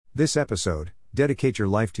This episode, dedicate your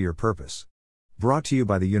life to your purpose. Brought to you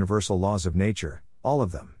by the universal laws of nature, all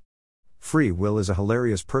of them. Free will is a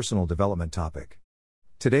hilarious personal development topic.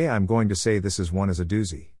 Today I'm going to say this is one as a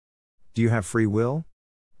doozy. Do you have free will?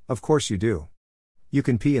 Of course you do. You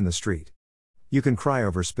can pee in the street. You can cry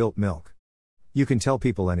over spilt milk. You can tell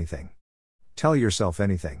people anything. Tell yourself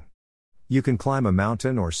anything. You can climb a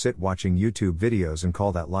mountain or sit watching YouTube videos and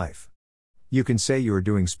call that life. You can say you are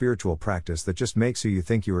doing spiritual practice that just makes who you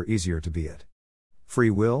think you are easier to be it. Free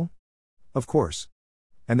will? Of course.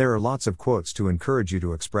 And there are lots of quotes to encourage you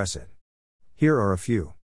to express it. Here are a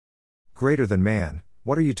few. Greater than man,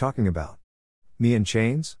 what are you talking about? Me in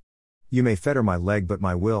chains? You may fetter my leg but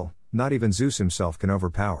my will, not even Zeus himself can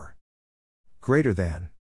overpower. Greater than.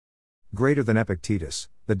 Greater than Epictetus,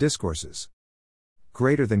 the Discourses.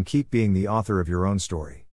 Greater than keep being the author of your own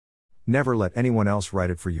story. Never let anyone else write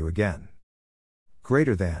it for you again.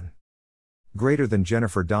 Greater than. Greater than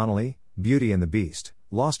Jennifer Donnelly, Beauty and the Beast,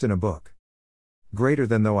 lost in a book. Greater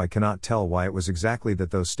than though I cannot tell why it was exactly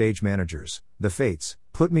that those stage managers, the fates,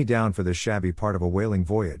 put me down for this shabby part of a whaling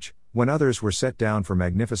voyage, when others were set down for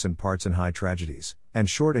magnificent parts in high tragedies, and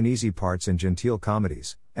short and easy parts in genteel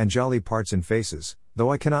comedies, and jolly parts in faces,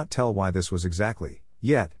 though I cannot tell why this was exactly,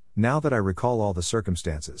 yet, now that I recall all the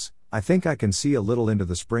circumstances, I think I can see a little into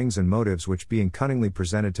the springs and motives which being cunningly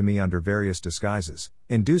presented to me under various disguises,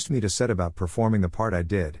 induced me to set about performing the part I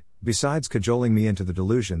did, besides cajoling me into the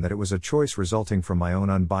delusion that it was a choice resulting from my own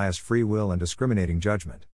unbiased free will and discriminating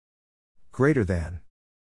judgment. Greater than.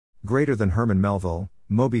 Greater than Herman Melville,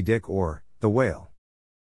 Moby Dick or, The Whale.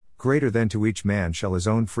 Greater than to each man shall his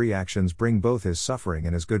own free actions bring both his suffering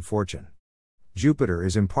and his good fortune. Jupiter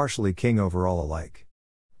is impartially king over all alike.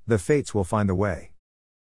 The fates will find the way.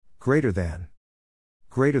 Greater than.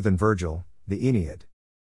 Greater than Virgil, the Aeneid.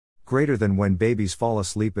 Greater than when babies fall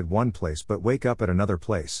asleep at one place but wake up at another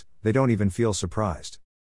place, they don't even feel surprised.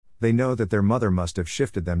 They know that their mother must have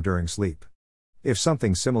shifted them during sleep. If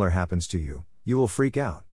something similar happens to you, you will freak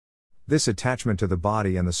out. This attachment to the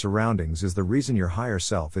body and the surroundings is the reason your higher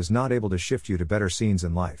self is not able to shift you to better scenes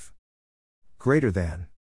in life. Greater than.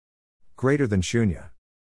 Greater than Shunya.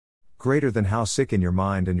 Greater than how sick in your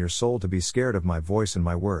mind and your soul to be scared of my voice and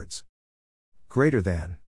my words. Greater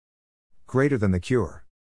than. Greater than the cure.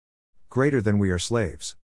 Greater than we are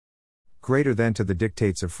slaves. Greater than to the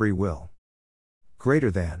dictates of free will. Greater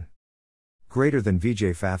than. Greater than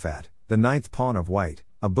Vijay Phaphate, the ninth pawn of white,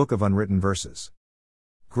 a book of unwritten verses.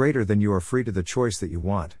 Greater than you are free to the choice that you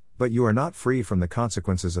want, but you are not free from the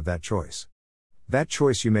consequences of that choice. That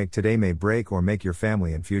choice you make today may break or make your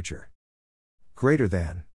family in future. Greater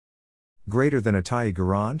than. Greater than Atayi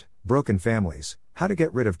Gurand, Broken Families, How to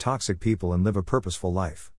Get Rid of Toxic People and Live a Purposeful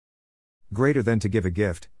Life. Greater than to give a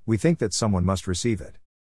gift, we think that someone must receive it.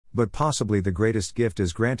 But possibly the greatest gift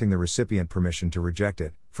is granting the recipient permission to reject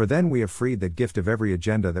it, for then we have freed that gift of every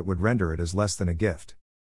agenda that would render it as less than a gift.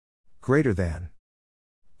 Greater than.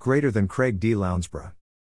 Greater than Craig D. Lounsborough.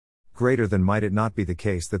 Greater than might it not be the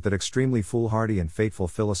case that extremely foolhardy and fateful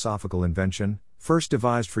philosophical invention, first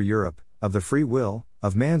devised for Europe, of the free will,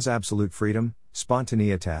 of man's absolute freedom,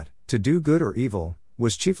 spontaneïtat, to do good or evil,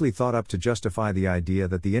 was chiefly thought up to justify the idea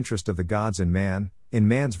that the interest of the gods in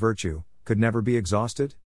man's virtue, could never be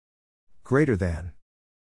exhausted? Greater than.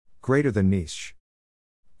 Greater than Nietzsche.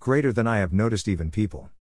 Greater than I have noticed even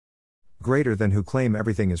people. Greater than who claim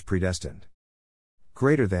everything is predestined.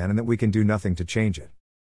 Greater than and that we can do nothing to change it.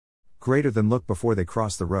 Greater than look before they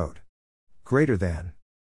cross the road. Greater than.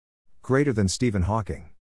 Greater than Stephen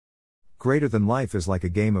Hawking. Greater than life is like a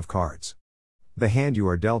game of cards. The hand you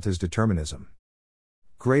are dealt is determinism.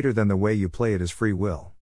 Greater than the way you play it is free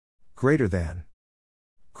will. Greater than.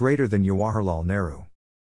 Greater than Jawaharlal Nehru.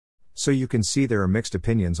 So you can see there are mixed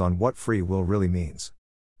opinions on what free will really means.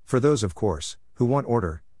 For those, of course, who want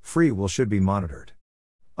order, free will should be monitored.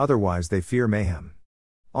 Otherwise they fear mayhem.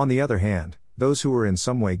 On the other hand, those who are in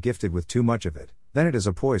some way gifted with too much of it, then it is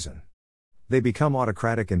a poison. They become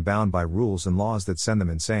autocratic and bound by rules and laws that send them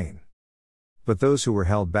insane. But those who were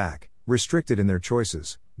held back, restricted in their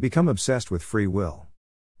choices, become obsessed with free will.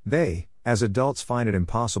 They, as adults, find it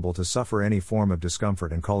impossible to suffer any form of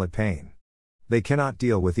discomfort and call it pain. They cannot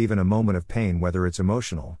deal with even a moment of pain, whether it's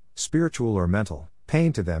emotional, spiritual or mental.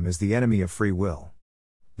 Pain to them is the enemy of free will.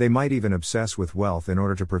 They might even obsess with wealth in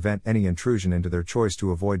order to prevent any intrusion into their choice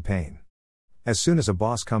to avoid pain. As soon as a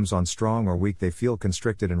boss comes on strong or weak, they feel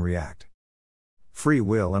constricted and react. Free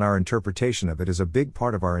will and our interpretation of it is a big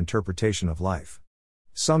part of our interpretation of life.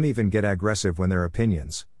 Some even get aggressive when their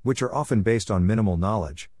opinions, which are often based on minimal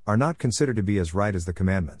knowledge, are not considered to be as right as the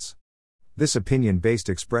commandments. This opinion-based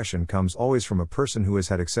expression comes always from a person who has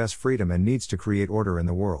had excess freedom and needs to create order in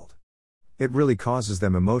the world. It really causes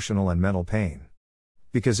them emotional and mental pain.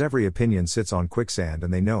 Because every opinion sits on quicksand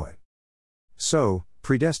and they know it. So,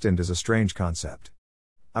 predestined is a strange concept.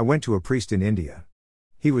 I went to a priest in India.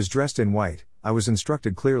 He was dressed in white. I was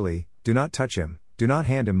instructed clearly, do not touch him, do not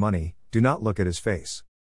hand him money, do not look at his face.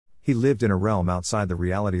 He lived in a realm outside the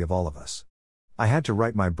reality of all of us. I had to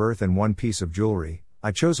write my birth and one piece of jewelry.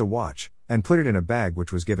 I chose a watch, and put it in a bag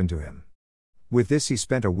which was given to him. With this he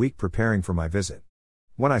spent a week preparing for my visit.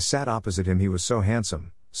 When I sat opposite him he was so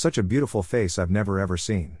handsome, such a beautiful face I've never ever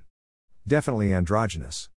seen. Definitely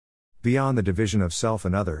androgynous. Beyond the division of self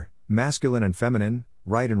and other, masculine and feminine,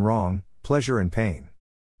 right and wrong, pleasure and pain.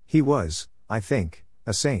 He was, I think,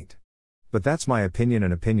 a saint. But that's my opinion,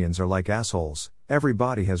 and opinions are like assholes.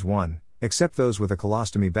 Everybody has one, except those with a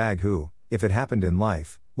colostomy bag who, if it happened in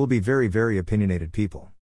life, will be very, very opinionated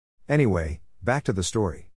people. Anyway, back to the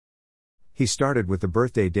story. He started with the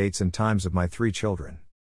birthday dates and times of my 3 children.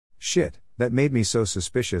 Shit, that made me so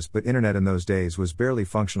suspicious, but internet in those days was barely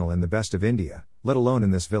functional in the best of India, let alone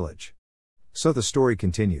in this village. So the story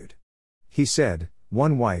continued. He said,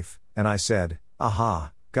 1 wife, and I said,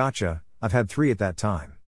 aha, gotcha, I've had 3 at that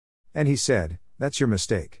time. And he said, that's your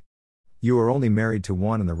mistake. You are only married to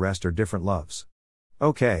 1 and the rest are different loves.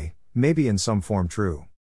 Okay, maybe in some form true.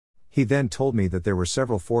 He then told me that there were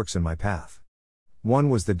several forks in my path. One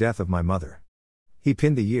was the death of my mother. He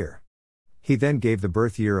pinned the year. He then gave the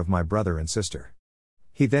birth year of my brother and sister.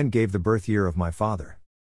 He then gave the birth year of my father.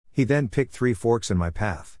 He then picked 3 forks in my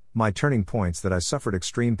path, my turning points that I suffered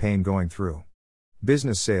extreme pain going through.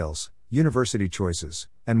 Business sales, university choices,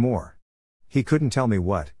 and more. He couldn't tell me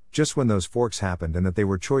what, just when those forks happened, and that they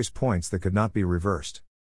were choice points that could not be reversed.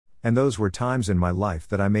 And those were times in my life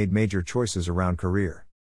that I made major choices around career.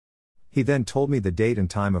 He then told me the date and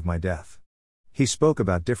time of my death. He spoke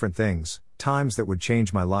about different things, times that would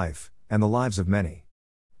change my life, and the lives of many.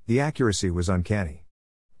 The accuracy was uncanny.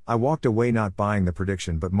 I walked away not buying the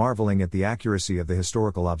prediction but marveling at the accuracy of the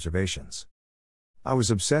historical observations. I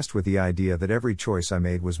was obsessed with the idea that every choice I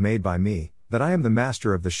made was made by me, that I am the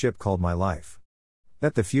master of the ship called my life.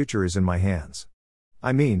 That the future is in my hands.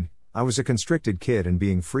 I mean, I was a constricted kid and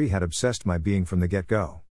being free had obsessed my being from the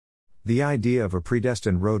get-go. The idea of a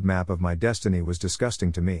predestined roadmap of my destiny was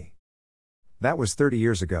disgusting to me. That was 30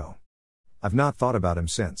 years ago. I've not thought about him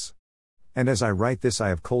since. And as I write this I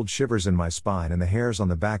have cold shivers in my spine and the hairs on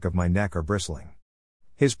the back of my neck are bristling.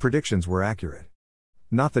 His predictions were accurate.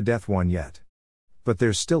 Not the death one yet. But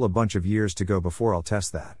there's still a bunch of years to go before I'll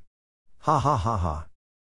test that. Ha ha ha ha.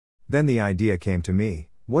 Then the idea came to me,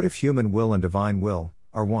 what if human will and divine will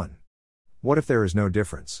are one? What if there is no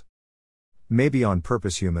difference? Maybe on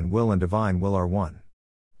purpose human will and divine will are one.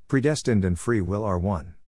 Predestined and free will are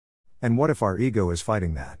one. And what if our ego is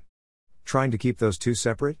fighting that? Trying to keep those two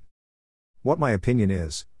separate? What my opinion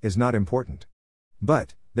is not important.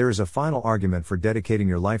 But, there is a final argument for dedicating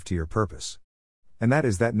your life to your purpose. And that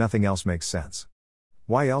is that nothing else makes sense.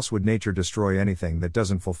 Why else would nature destroy anything that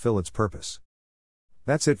doesn't fulfill its purpose?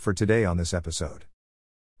 That's it for today on this episode.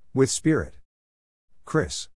 With Spirit. Chris.